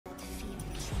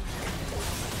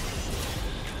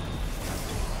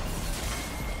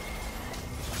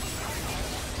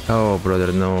Oh,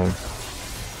 brother, no.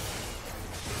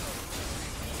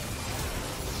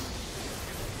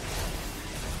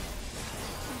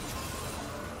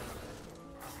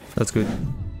 That's good.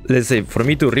 Let's say, for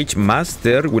me to reach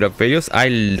Master with Aphelios,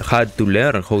 I had to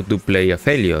learn how to play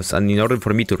Aphelios. And in order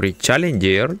for me to reach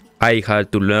Challenger, I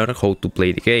had to learn how to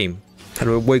play the game.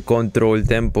 Weight control,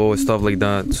 tempo, stuff like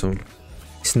that. So,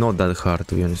 it's not that hard,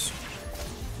 to be honest.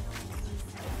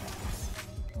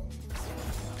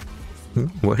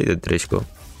 Where did the trash go?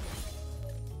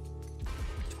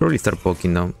 Should probably start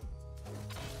poking now.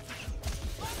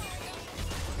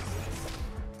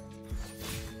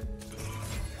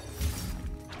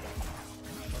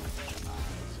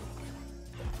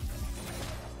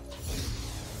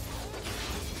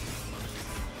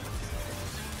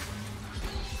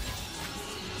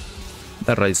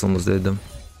 That right is almost dead though.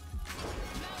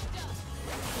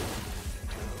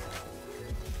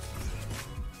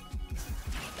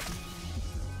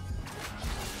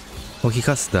 Oh, he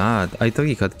has that. I thought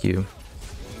he had Q.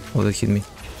 Oh, that hit me.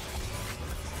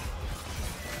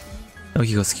 Oh,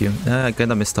 he has Q. I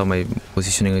kinda messed up my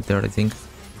positioning right there, I think.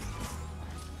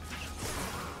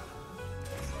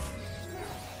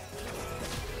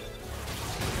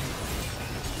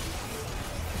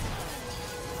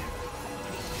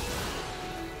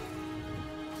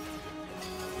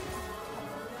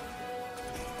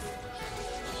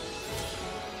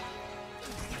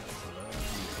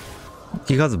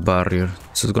 He has barrier,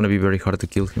 so it's gonna be very hard to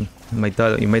kill him. My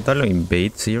Talon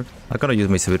invades here. I cannot use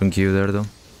my Severum Q there though.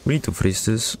 We need to freeze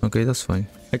this. Okay, that's fine.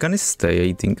 I can stay,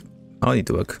 I think. I don't need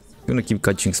to back. I'm gonna keep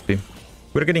catching XP.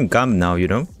 We're getting camp now, you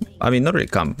know? I mean, not really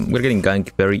camp. We're getting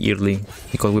gank very early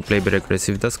because we play very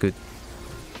aggressive. That's good.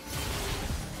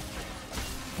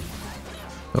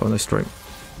 Oh, nice try.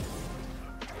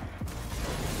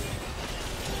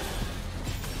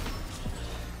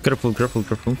 Careful, careful,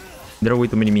 careful. There are way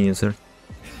too many minions there.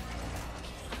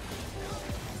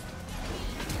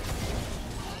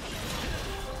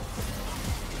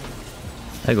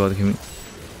 I got him.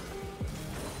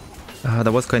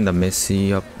 That was kinda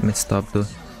messed up though.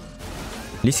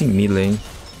 Lee Sin mid lane.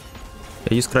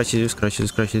 Yeah, use crash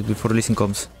it before Lee Sin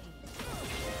comes.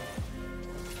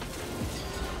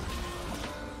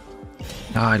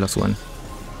 I lost one.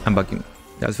 I'm backing.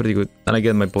 That's pretty good. And I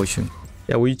get my potion.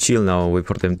 Yeah, we chill now, wait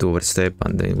for them to overstep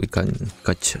and then we can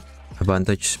catch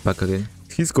advantage back again.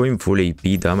 He's going full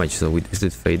AP damage though with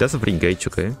Twisted Fate. That's a free engage,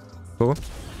 okay? Go.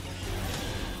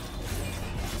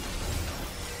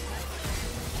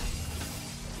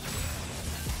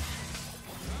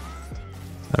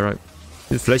 Alright.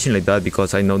 Just flashing like that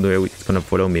because I know the way it's gonna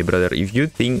follow me, brother. If you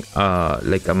think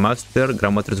like a master,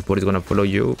 grandmaster support is gonna follow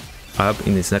you up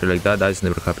in a scenario like that, that's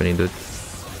never happening, dude.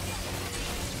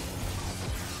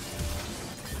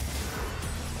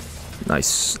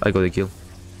 Nice, I got the kill.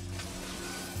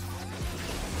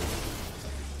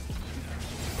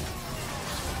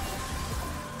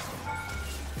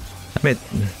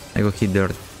 I got hit there.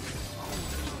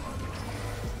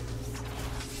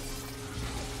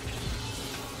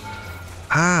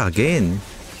 Ah, again.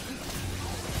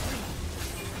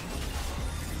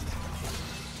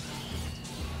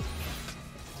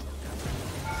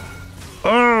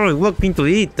 Oh, I walked into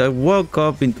it. I woke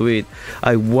up into it.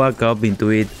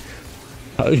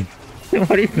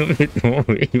 What is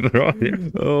with bro?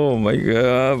 Oh my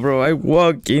god, bro. I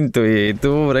walked into it.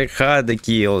 Dude, I had the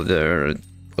kill there.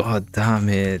 God damn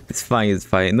it. It's fine, it's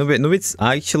fine. Nubit's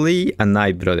actually a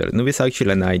knight, brother. Nubit's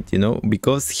actually a knight, you know?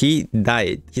 Because he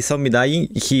died. He saw me dying,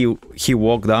 he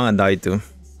walked down and died too.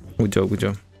 Good job, good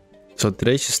job. So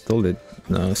Thresh stole it.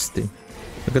 Nasty.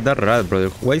 Look at that rat, brother.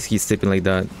 Why is he stepping like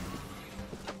that?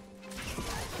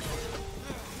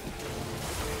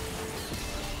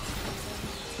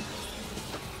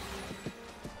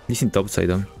 He's in top side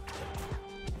though.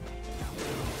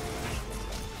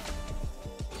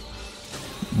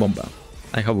 Bomba.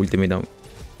 I have ultimate now.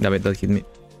 Damn it, that hit me.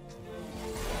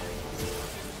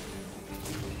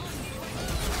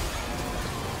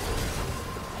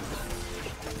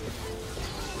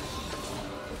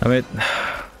 Damn it.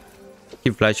 He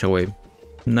flashed away.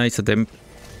 Nice attempt.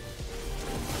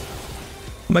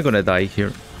 Am I gonna die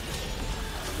here?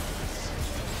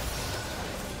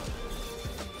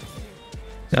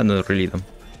 Yeah, not really though.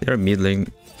 They're mid lane.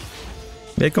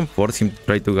 Maybe I can force him to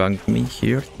try to gank me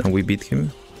here and we beat him.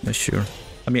 Not sure.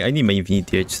 I mean, I need my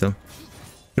infinity edge though.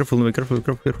 Careful, no, careful.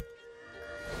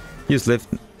 Use left.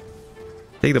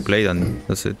 Take the blade and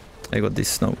that's it. I got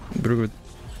this now. Very good.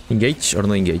 Engage or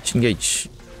no engage? Engage.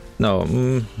 No.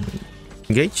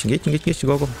 Engage.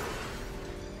 Go.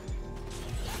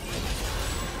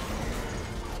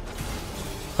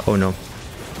 Oh no.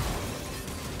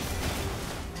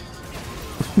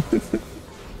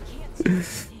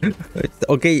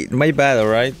 Okay, my bad,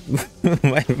 alright?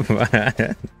 My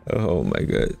bad. Oh my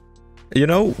god. You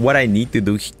know what I need to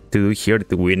do here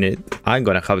to win it? I'm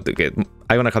gonna have to get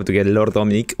Lord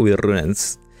Dominic with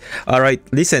Runes. Alright,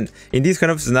 listen, in these kind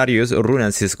of scenarios,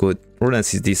 Runes is good.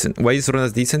 Runes is decent. Why is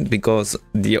Runes decent? Because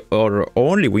our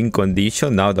only win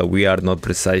condition, now that we are not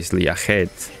precisely ahead,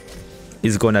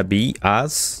 is gonna be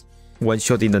us one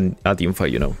shot in a team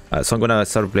fight, you know. So I'm gonna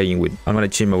start playing with, I'm gonna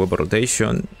change my weapon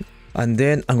rotation, and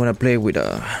then I'm gonna play with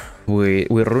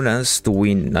Runes to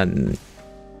win and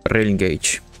rail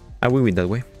engage. I will win that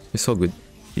way. It's all good.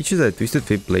 It's just that Twisted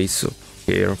Fate plays so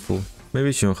careful. Maybe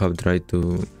I shouldn't have tried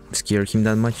to scare him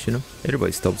that much, you know.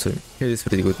 Everybody stops him. Yeah, it's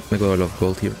pretty good. I got a lot of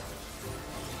gold here.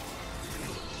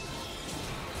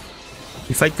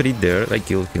 If I crit there, I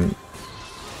kill him.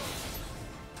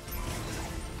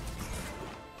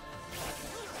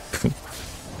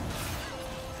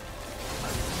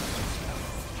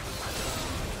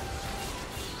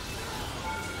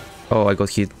 Oh, I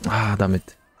got hit. Ah, damn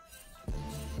it.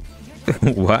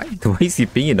 Why? Why is he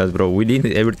pinging us, bro? We did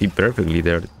everything perfectly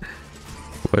there.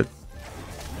 What?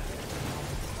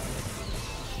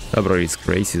 That bro is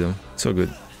crazy though. So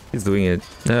good. He's doing it.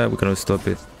 We cannot stop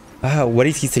it. What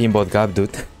is he saying about Gap,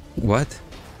 dude? What?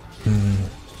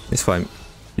 It's fine.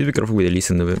 Just be careful with the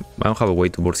listen of it. I don't have a way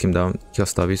to burst him down. He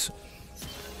has stabbies.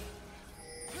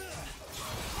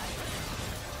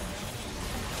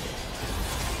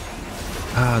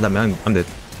 Ah, damn it, I'm dead.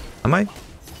 Am I?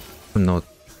 I'm not.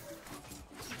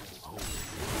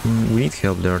 We need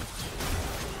help there.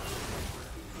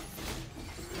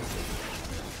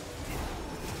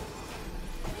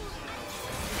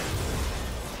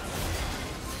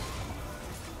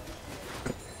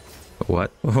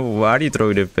 What? Why are you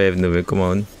throwing the Pev, Nube? Come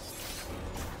on.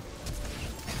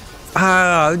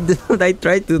 Ah, dude, I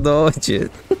tried to dodge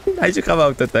it. I should have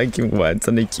auto-attacked him once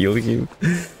and I kill him.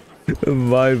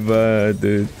 My bad,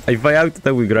 dude. If I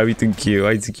auto-attack with Gravity and kill,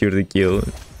 I secure the kill.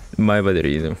 My bad,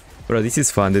 reason. Bro, this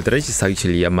is fun. The Dredge is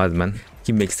actually a madman.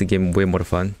 He makes the game way more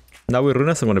fun. Now with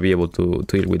Runas, I'm gonna be able to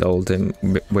deal with all of them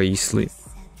way easily.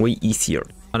 Way easier.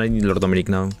 And I need Lord Dominic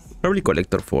now. Probably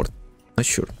Collector Fort. Not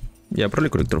sure. Yeah, probably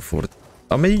Collector Fort.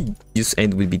 Or maybe just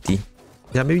end with BT.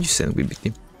 Yeah, maybe just end with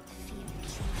BT.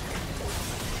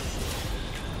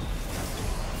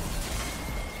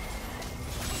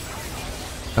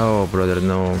 Oh, brother,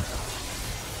 no.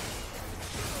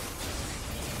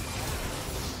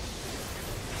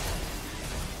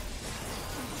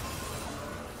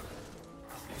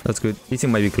 That's good. This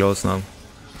thing might be close now.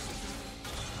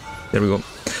 There we go.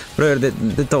 Bro,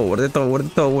 the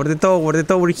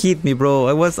tower hit me, bro.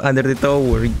 I was under the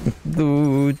tower.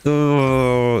 Dude,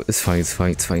 oh. It's fine,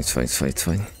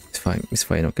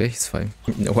 okay? It's fine.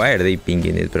 Why are they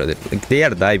pinging it, brother? Like, they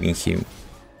are diving him.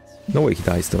 No way he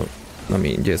dies, though. I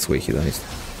mean, just way he dies.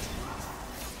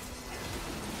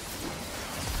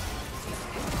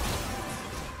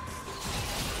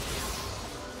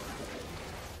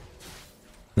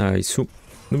 Nice.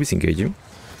 Nobody's engaging.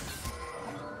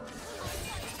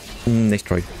 Next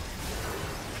try.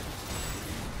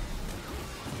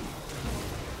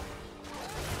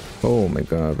 Oh my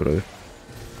god, bro.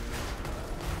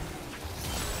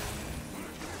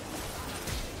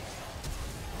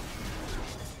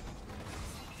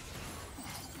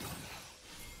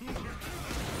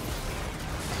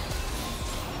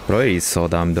 Bro, it's so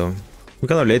dumb though. We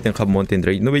cannot let them have Mountain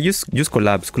Drake. No, but just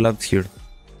collapse here.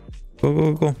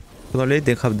 Go. We cannot let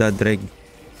them have that Drake.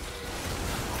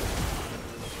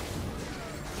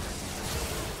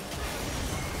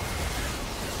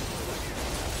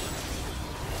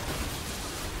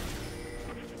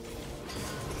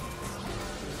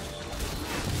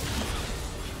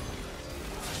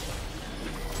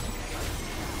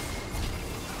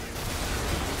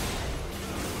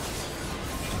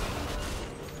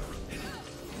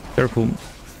 Careful.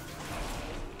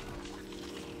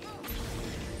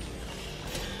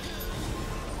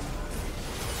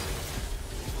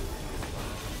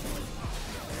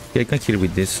 Okay, I can kill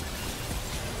with this.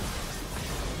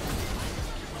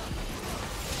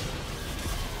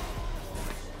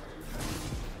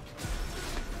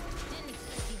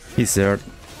 He's there.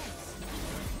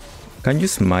 Can you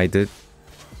smite it?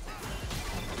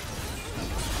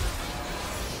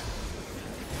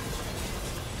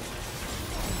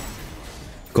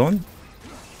 Gone?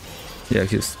 Yeah,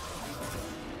 he's...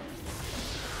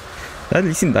 That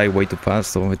isn't die way too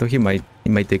fast though. I thought he might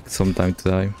take some time to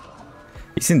die.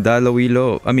 Isn't that low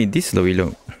elo? I mean, this low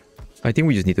elo. I think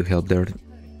we just need to help there.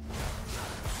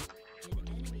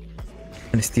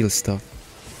 And steal stuff.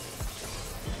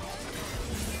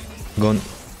 Gone.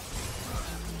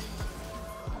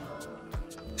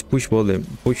 Push bottom.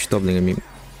 Push top lane, I mean.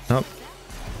 Oh.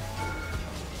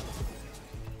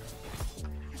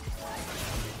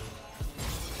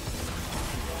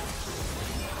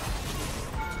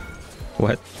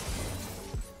 What?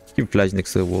 Keep flash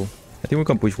next to the wall. I think we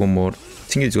can push one more.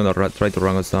 I think it's gonna try to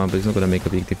run us down, but it's not gonna make a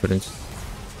big difference.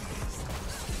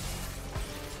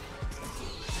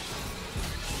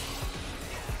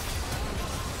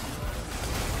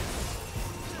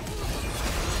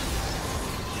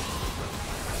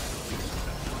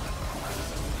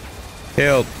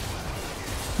 Help!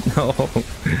 No!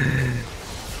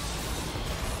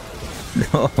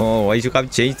 No, I should have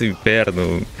changed to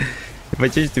Inferno. If I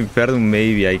change to Inferno,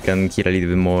 maybe I can kill a little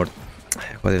bit more.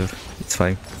 Whatever, it's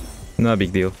fine. Not a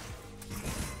big deal.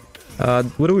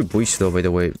 What do we push though, by the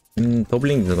way? Top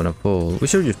lane is not gonna fall. We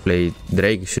should just play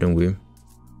Drake, shouldn't we?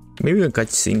 Maybe we can catch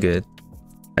Singed.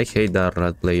 I hate that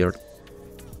rat player.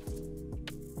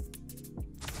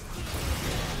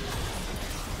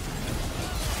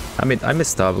 I mean, I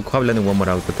messed up. We could have landed one more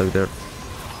out attack there.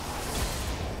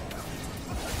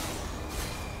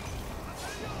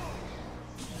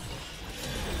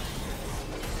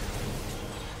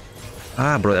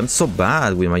 Ah, bro, I'm so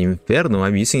bad with my Inferno.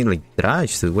 I'm using it like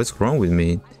trash, dude. What's wrong with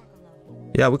me?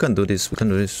 Yeah, we can do this. We can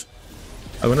do this.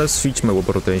 I'm gonna switch my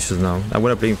weapon rotations now. I'm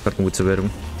gonna play Inferno with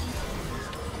Severum.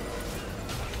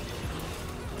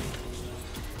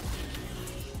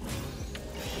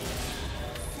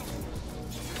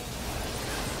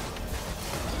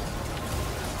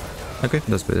 Okay,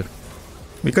 that's better.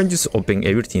 We can just open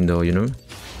everything though, you know?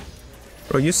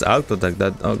 Bro, use auto attack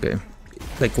that. Okay.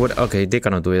 Like what? Okay, they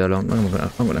cannot do it alone.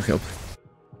 I'm gonna help.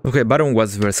 Okay, Baron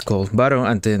was first call. Baron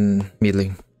and then mid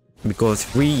lane. Because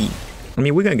we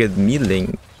can get mid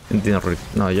lane and then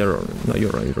no, you're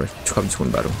right. You have just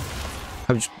one Baron.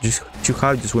 You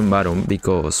have just one Baron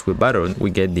because with Baron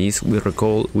we get this, we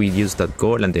recall, we use that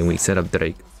goal and then we set up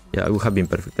Drake. Yeah, it would have been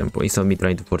perfect tempo. Instead of me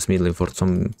trying to force mid lane for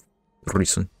some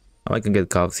reason. Now I can get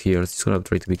cows here. Just gonna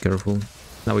try to be careful.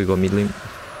 Now we go mid lane.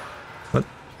 What?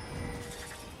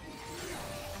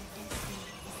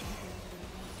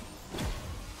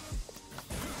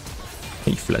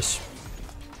 Hey, flash.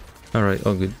 Alright,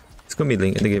 all good. Let's go mid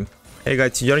lane in the game. Hey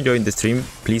guys, if you're enjoying the stream,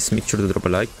 please make sure to drop a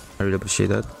like. I really appreciate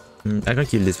that. I can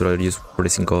kill this brother just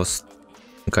pressing cost.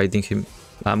 Kiting him.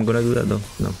 I'm gonna do that though.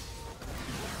 No.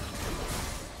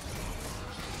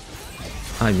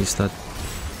 I missed that.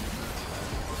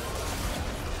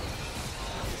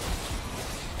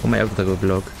 Oh, my auto got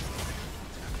block.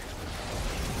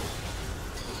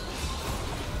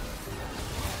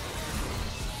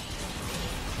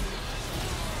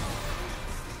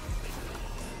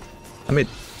 I mean,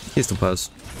 he has to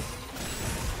pass.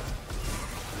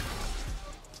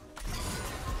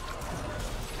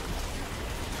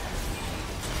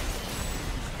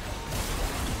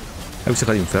 I wish I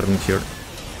had Inferno here.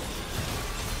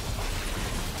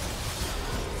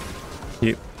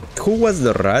 Who was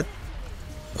the rat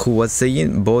who was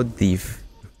saying bot diff?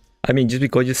 I mean, just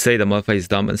because you say the Malphite is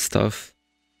dumb and stuff.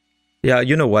 Yeah,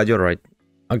 you know what? You're right.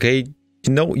 Okay,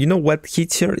 you know what,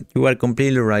 Hitcher? You are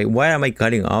completely right. Why am I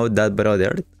calling out that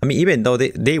brother? I mean, even though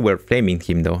they were flaming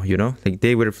him, though, you know, like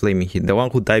they were flaming him. The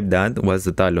one who typed that was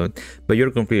the Talon. But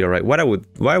you're completely right.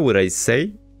 Why would I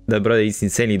say that brother is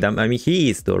insanely dumb? I mean, he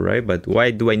is though, right? But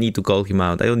why do I need to call him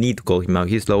out? I don't need to call him out.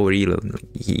 He's lower elo.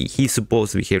 He's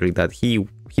supposed to be hearing that. He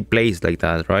plays like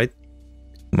that, right?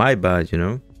 My bad, you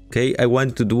know. Okay, I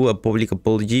want to do a public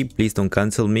apology. Please don't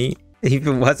cancel me. If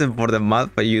it wasn't for the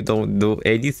Malphite, you don't do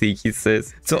anything, he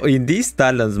says. So in this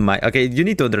Talon's mind, okay, you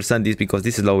need to understand this because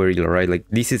this is lower elo, right? Like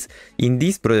this is in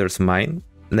this brother's mind,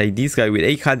 like this guy with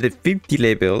 850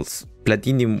 levels,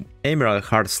 platinum emerald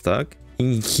heartstock.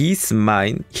 In his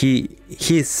mind, he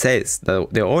says that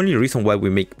the only reason why we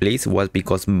make plays was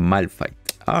because Malphite.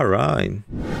 All right.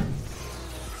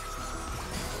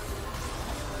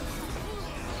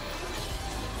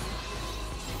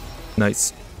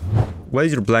 Nice. What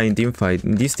is your plan in teamfight?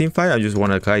 In this teamfight, I just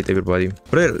wanna kite everybody.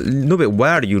 Brother, no, but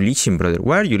why are you leeching, brother?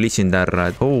 Why are you leeching that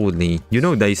rat? Holy, you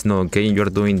know that is not okay and you're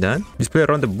doing that? Just play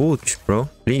around the bush, bro.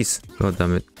 Please. God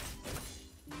damn it.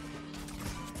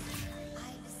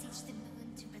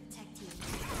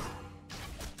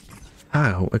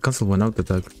 Ah, I cancelled one auto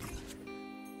attack.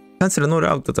 Cancel another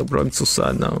auto attack, bro. I'm so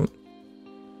sad now.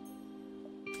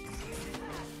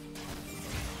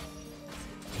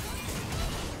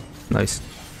 Nice.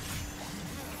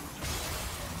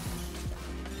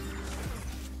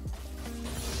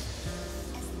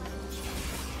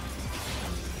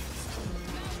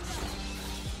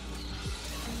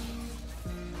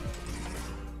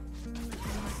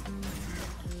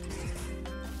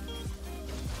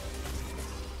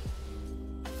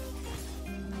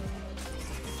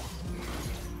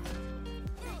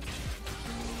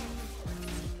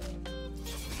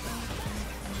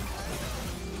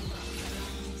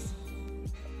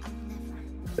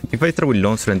 If I throw with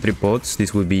Launcher and 3 pots,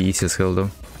 this would be easy as hell though.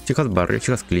 She has barrier,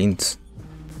 she has cleans.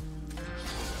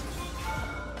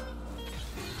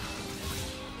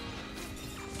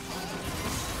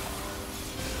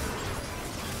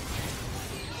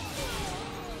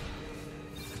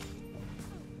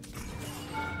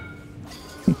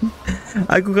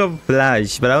 I could have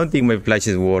flash, but I don't think my flash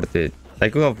is worth it. I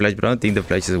could have flash, but I don't think the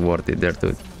flash is worth it there,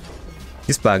 dude.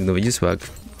 Just back, no, just back.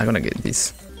 I'm gonna get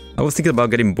this. I was thinking about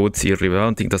getting boots here, but I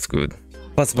don't think that's good.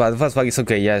 Fast back is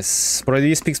okay, yes. Bro, do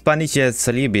you speak Spanish? Yes,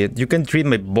 a little bit. You can treat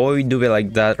my boy Nube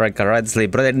like that, like a rat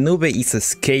slave. Brother, Nube is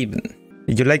escaping.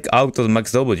 You like auto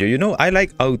max W. You know, I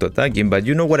like auto attacking, but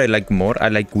you know what I like more? I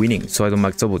like winning, so I don't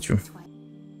max W.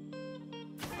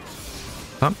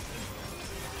 Huh?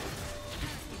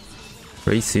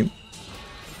 Crazy.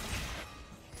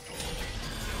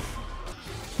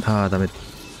 Ah, damn it.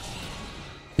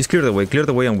 Just clear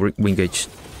the way and wing gauge.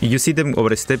 If you see them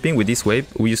overstepping with this wave,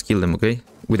 we just kill them, okay?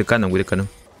 With the cannon,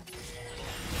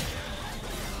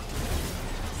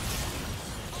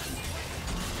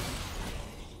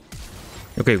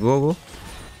 Okay, go.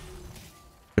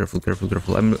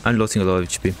 Careful. I'm losing a lot of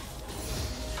HP.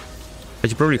 I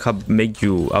should probably have make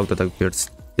you auto attack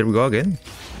first. There we go again.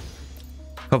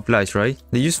 Have flash, right?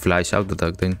 They use flash auto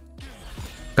attack then.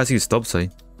 Cassie stop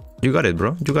side. You got it,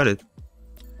 bro. You got it.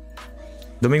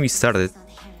 Don't make me start it.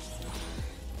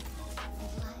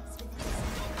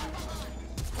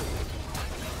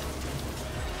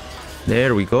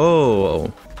 There we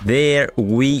go.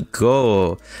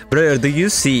 Brother, do you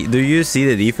see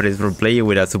the difference from playing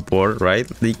with a support, right?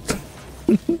 Like,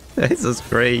 that's so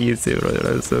crazy,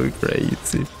 brother. That's so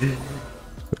crazy.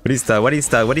 What is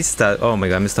that? Oh my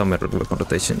god, I missed out my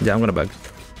rotation. Yeah, I'm gonna back.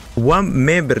 1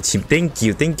 membership. Thank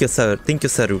you, Saru.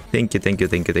 Thank you.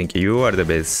 You are the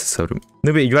best, Saru.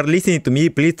 No, but you are listening to me.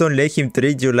 Please don't let him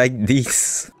treat you like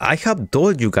this. I have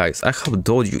told you guys.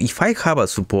 If I have a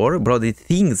support, bro, the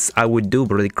things I would do,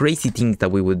 bro, the crazy things that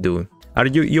we would do. Are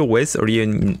you West or you're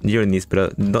in this, bro?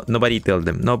 No, nobody tell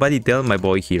them. Nobody tell my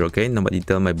boy here, okay? Nobody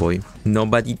tell my boy.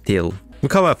 Nobody tell. We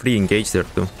have a free engage there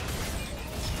too.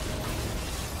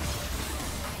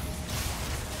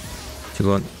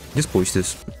 Go on. Just push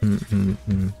this.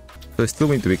 So still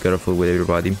need to be careful with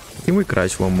everybody. I think we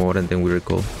crash one more and then we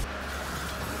recall.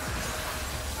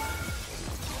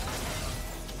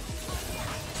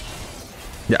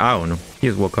 Yeah, I don't know. He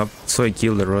just woke up, so I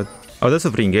killed the rod. Oh, that's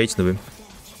a free engage to him.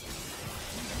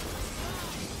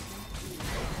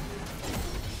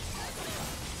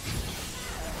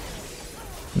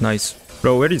 Nice.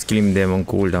 Bro, where is killing them on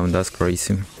cooldown? That's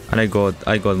crazy. And I got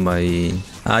my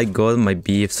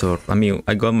BF sword. I mean,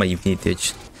 I got my Infinity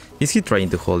Edge. Is he trying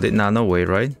to hold it? Nah, no way,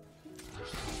 right?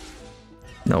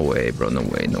 No way, bro. No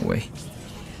way.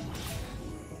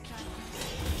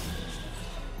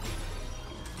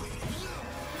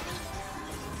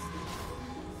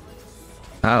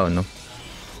 I don't know.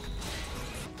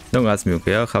 Don't ask me,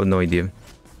 okay? I have no idea.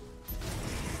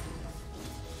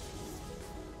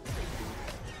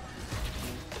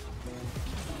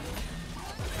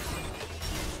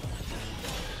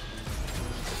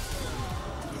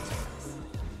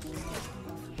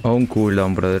 On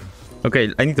cooldown, brother.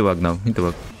 Okay, I need to back now.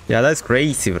 Yeah, that's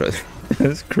crazy, brother.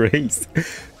 That's crazy.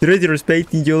 Really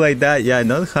respecting you like that. Yeah,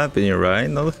 not happening, right?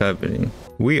 Not happening.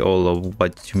 We all love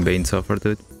watching Bane suffer,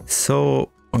 dude. So,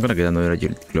 I'm gonna get another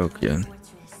agility clock, yeah.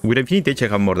 With Infinity Edge, I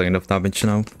have more than enough damage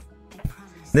now.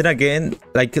 Then again,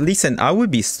 like, listen, I would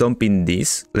be stomping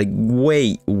this, like,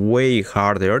 way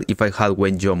harder if I had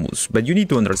went Jomus. But you need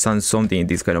to understand something in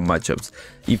these kind of matchups.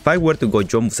 If I were to go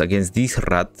Jomus against this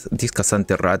rat, this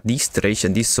Cassante rat, this Thresh,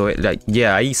 and this Soe, like,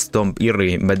 yeah, I stomp early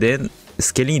game, but then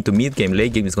scaling into mid game,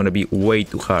 late game is gonna be way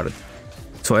too hard.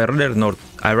 So I'd rather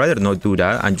not do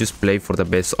that and just play for the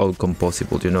best outcome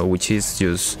possible, you know, which is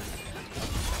just...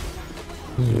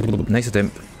 Nice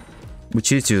attempt.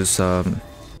 Which is just,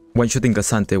 one-shooting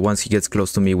Cassante once he gets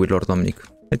close to me with Lord Dominic.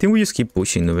 I think we just keep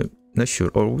pushing, Nube. Not sure.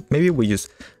 Or maybe we just...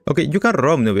 Okay, you can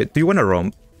roam, Nube. Do you want to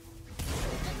roam?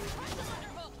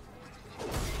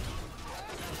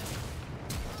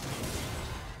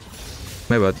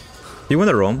 My bad. Do you want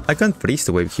to roam? I can freeze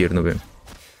the wave here, Nube.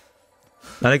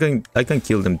 And I can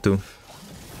kill them too.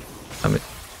 Damn it.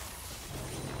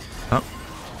 Huh?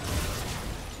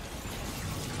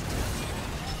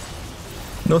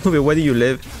 No, Nube, why did you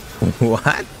leave?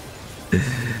 What?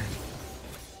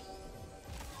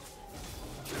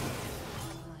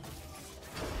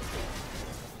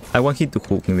 I want him to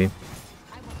hook me.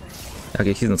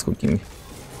 Okay, he's not hooking me.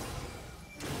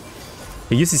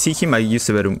 I used to see him, I used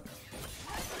to...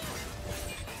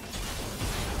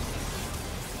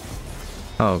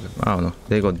 Oh, I don't know.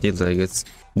 They got deals, I guess.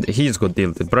 He just got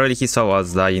tilted. Probably he saw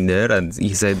us dying there and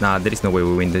he said, nah, there is no way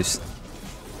we win this.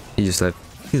 He just left.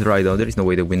 He's right though, there is no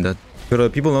way to win that.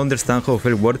 But people don't understand how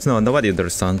Aphelios works. No, nobody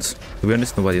understands. To be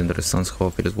honest, nobody understands how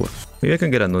Aphelios works. Maybe I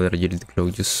can get another agility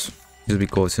cloak just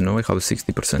because, you know, I have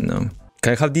 60% now.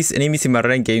 Can I have these enemies in my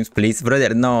ranked games, please?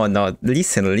 Brother, no.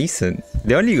 Listen.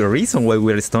 The only reason why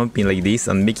we're stomping like this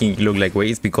and making it look like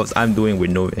way is because I'm doing with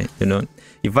Nube, you know?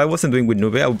 If I wasn't doing with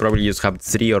Nube, I would probably just have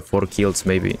 3 or 4 kills,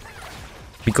 maybe.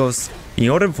 Because in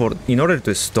order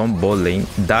to stomp bot lane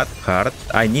that hard,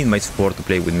 I need my support to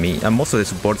play with me. And most of the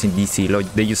supports in DC,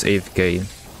 like, they use AFK.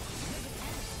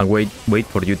 And wait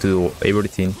for you to do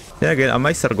everything. Then again, I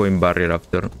might start going barrier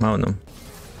after. I don't know.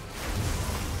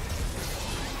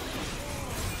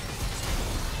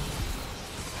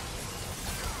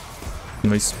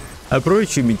 Nice. I probably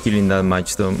should be killing that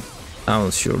match though. I'm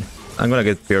not sure. I'm gonna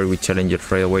get paired with Challenger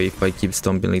right away if I keep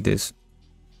stomping like this.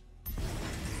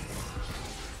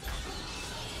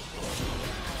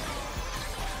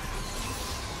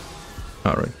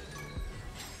 Alright.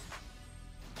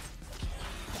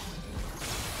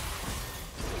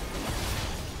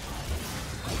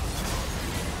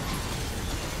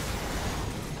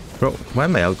 Bro, why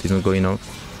my ult is not going off?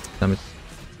 Damn it.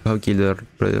 How kill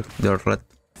their rat?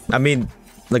 I mean,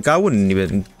 like, I wouldn't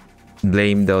even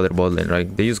blame the other bot lane,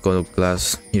 right? They just go to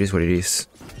class. It is what it is.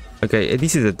 Okay,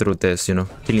 this is the true test, you know,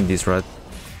 killing this rat.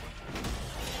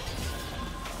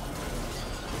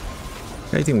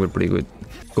 I think we're pretty good.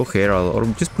 Go Herald or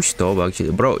just push top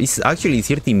actually. Bro, it's actually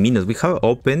 30 minutes. We have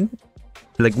open,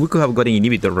 like, we could have got an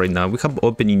inhibitor right now. We have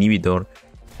open inhibitor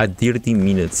at 30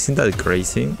 minutes. Isn't that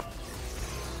crazy?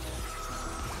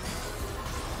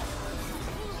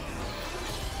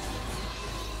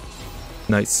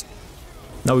 Nice.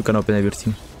 Now we can open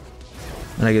everything.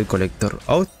 And I get collector.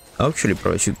 Oh, actually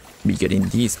probably should be getting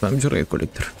this, but I'm sure I get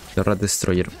collector. The rat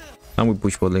destroyer. And we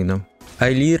push bot lane now. I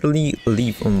literally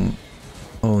live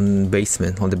on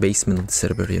basement, on the basement of the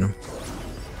server, you know.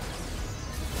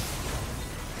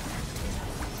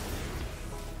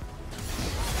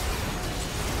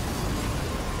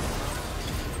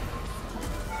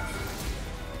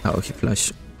 Oh, he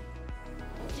flashed.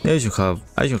 Yeah, I should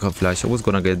have flash. I was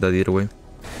gonna get that either way.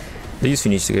 They just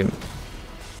finished the game.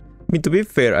 I mean, to be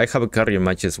fair, I have a carrier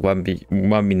matches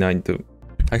 1v9 too.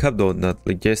 I have done that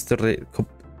like yesterday,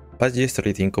 past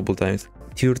yesterday I think, couple times.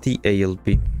 30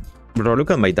 ALP. Bro, look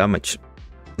at my damage.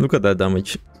 Look at that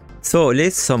damage. So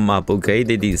let's sum up, okay?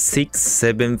 They did 6,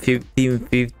 7, 15,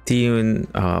 15,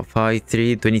 5,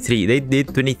 3, 23. They did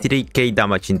 23k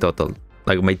damage in total.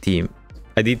 Like my team.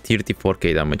 I did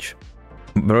 34k damage.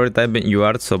 Brother, type, you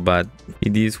are so bad.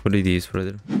 It is what it is,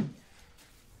 brother.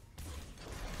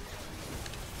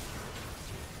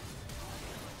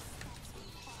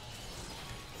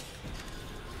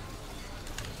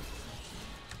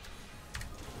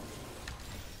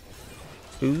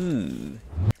 Ooh.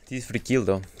 This is free kill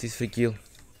though. This is free kill.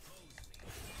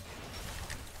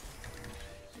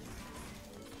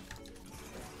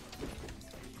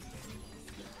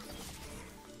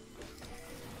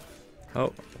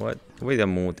 Oh, what? Wait a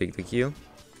moment, take the kill.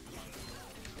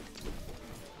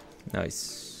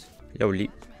 Nice. Lovely.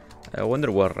 I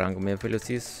wonder what rank my Aphelios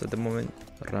is at the moment.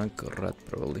 Rank rat,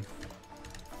 probably.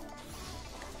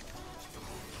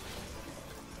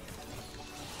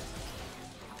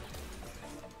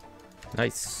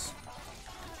 Nice.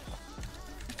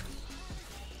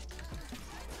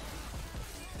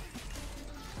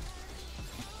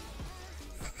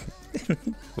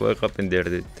 What happened there,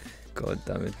 dude? God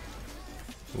damn it.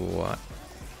 What?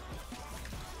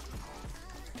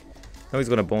 Now he's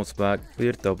gonna bounce back.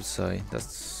 Clear top side.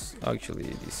 That's actually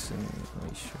decent. No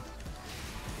issue.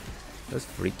 That's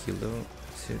free kill though.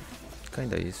 It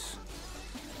kinda is.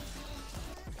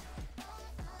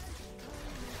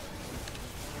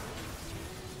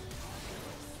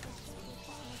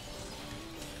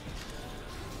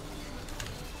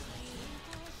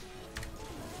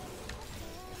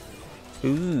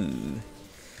 Ooh.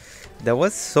 That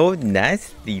was so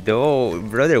nasty though,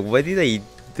 brother. What did I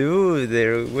do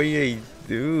there? What did I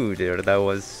do there? That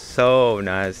was so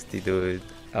nasty, dude.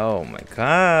 Oh my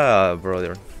god,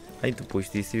 brother. I need to push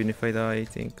this even if I die, I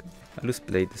think. I lose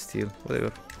plate still,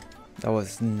 whatever. That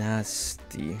was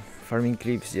nasty. Farming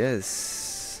creeps,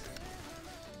 yes.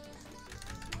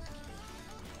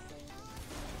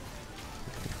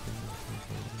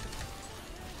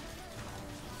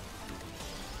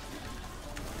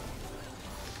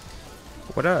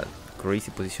 What a crazy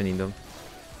positioning though.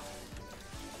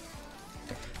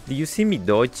 Did you see me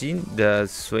dodging the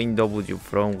swing W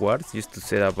from wards just to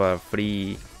set up a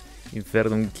free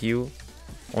Infernum Q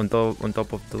on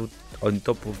top of on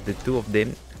top of the two of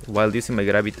them while using my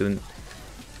gravity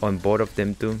on both of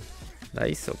them too. That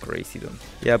is so crazy though.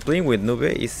 Yeah, playing with Nube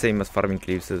is same as farming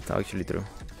clips, that's actually true.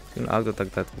 You can auto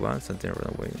attack that once and then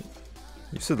run away.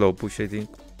 Use a low push, I think.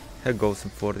 Head goes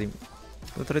in 40.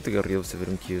 I'll try to get rid of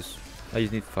Severum Qs. I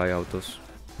just need 5 autos.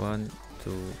 1,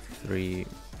 2, 3,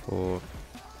 4,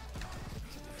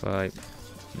 5.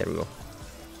 There we go.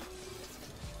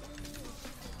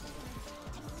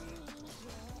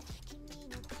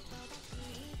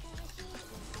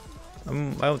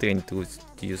 I don't think I need to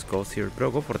use ghosts here.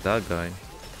 Bro, go for that guy.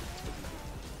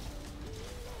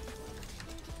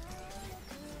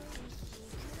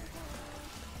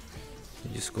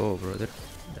 Just go, brother.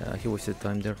 He wasted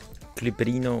time there.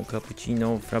 Clipperino,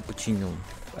 cappuccino, frappuccino.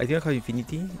 I think I have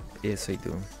infinity? Yes, I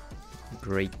do.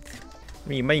 Great. I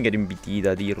mean, you might get BT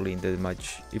that early in the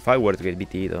match. If I were to get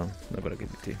BT though, I'm not gonna get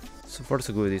BT. So far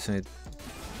so good, isn't it?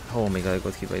 Oh my god, I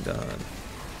got hit by that.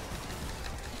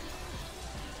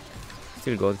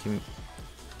 Still got him.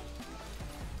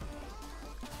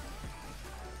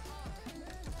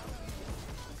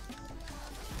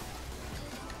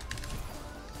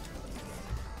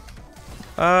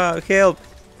 Help!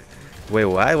 Wait,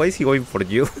 why? Why is he going for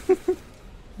you?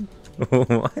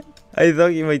 What? I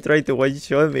thought he might try to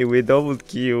one-shot me with double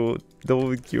Q,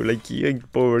 like Q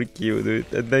power Q,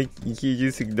 dude. And then he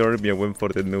just ignored me and went for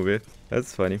the Nube.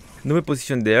 That's funny. Nube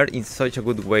position there in such a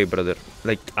good way, brother.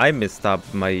 Like, I messed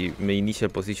up my initial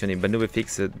positioning, but Nube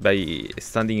fixed it by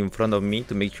standing in front of me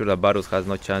to make sure that Varus has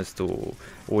no chance to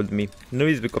ult me. Nube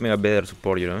is becoming a better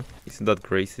support, you know? Isn't that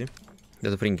crazy?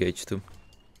 That's a free engage too.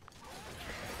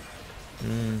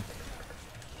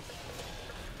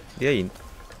 Yeah,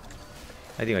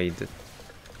 I think I hit it.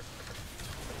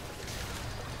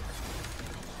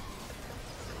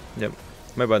 Yep,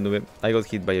 my bad, Nube. I got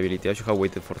hit by ability. I should have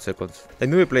waited 4 seconds. I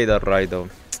Nube played that right though.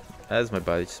 That's my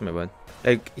bad, it's my bad.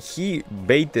 Like, he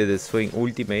baited the swing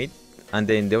ultimate, and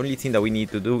then the only thing that we need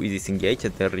to do is disengage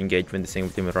and then re-engage when the same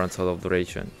ultimate runs out of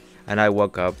duration. And I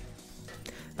walk up.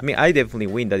 I mean, I definitely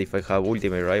win that if I have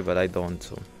ultimate, right? But I don't,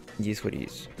 so it is what it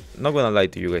is. Not gonna lie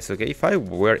to you guys, okay? If I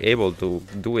were able to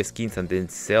do skins and then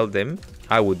sell them,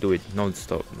 I would do it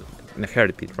non-stop, in a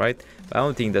heartbeat, right? But I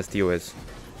don't think that's TOS.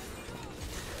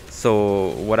 So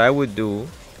what I would do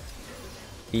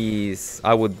is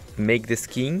I would make the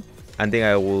skin and then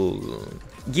I will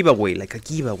give away, like a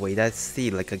giveaway. That's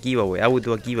it, like a giveaway. I would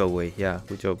do a giveaway. Yeah,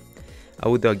 good job. I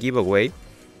would do a giveaway,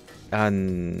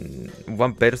 and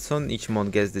one person each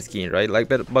month gets the skin, right? Like,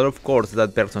 but of course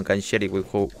that person can share it with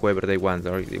whoever they want,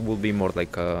 or it will be more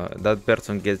like that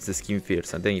person gets the skin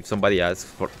first, and then if somebody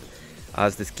asks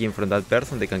the skin from that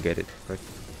person, they can get it, right?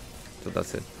 So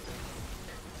that's it.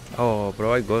 Oh,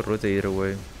 bro, I got rotate either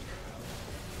way.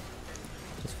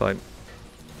 It's fine.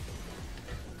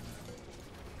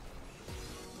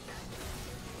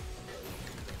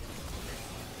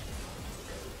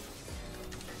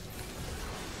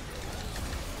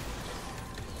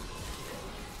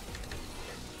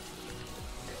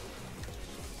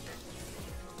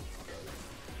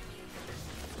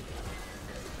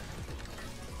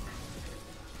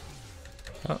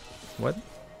 What?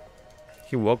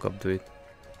 He woke up to it.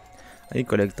 I need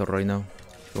collector right now.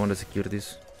 If I want to secure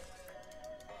this.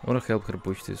 I want to help her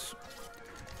push this.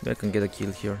 Maybe I can get a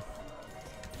kill here.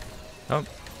 Oh.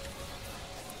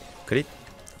 Crit.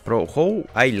 Bro, how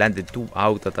I landed 2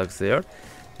 out attacks there.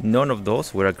 None of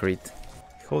those were a crit.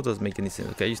 How does make any sense?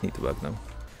 Okay, I just need to back now.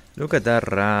 Look at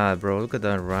that rat, bro. Look at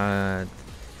that rat.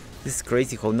 This is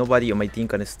crazy how nobody on my team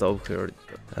can stop her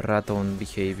raton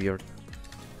behavior.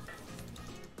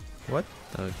 What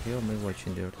the hell am I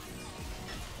watching there?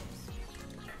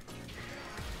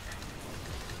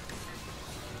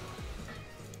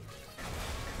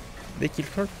 They killed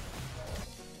her?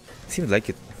 Seems like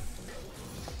it.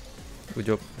 Good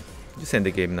job. Just end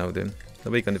the game now then.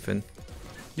 Nobody can defend.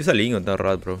 Use a link on that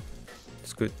rat, bro.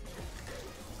 It's good.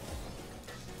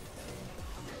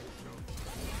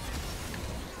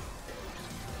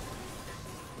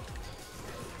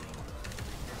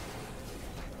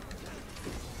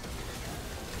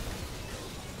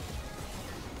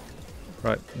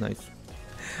 Right, nice.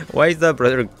 Why is that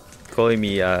brother calling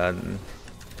me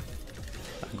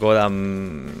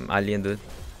Golem alien, dude?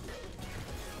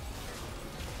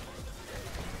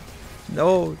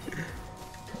 No!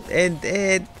 End!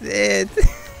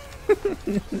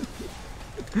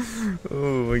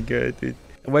 Oh my god, dude.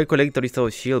 Why collector is so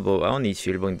shield bow? I don't need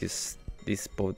shield bow in this spot.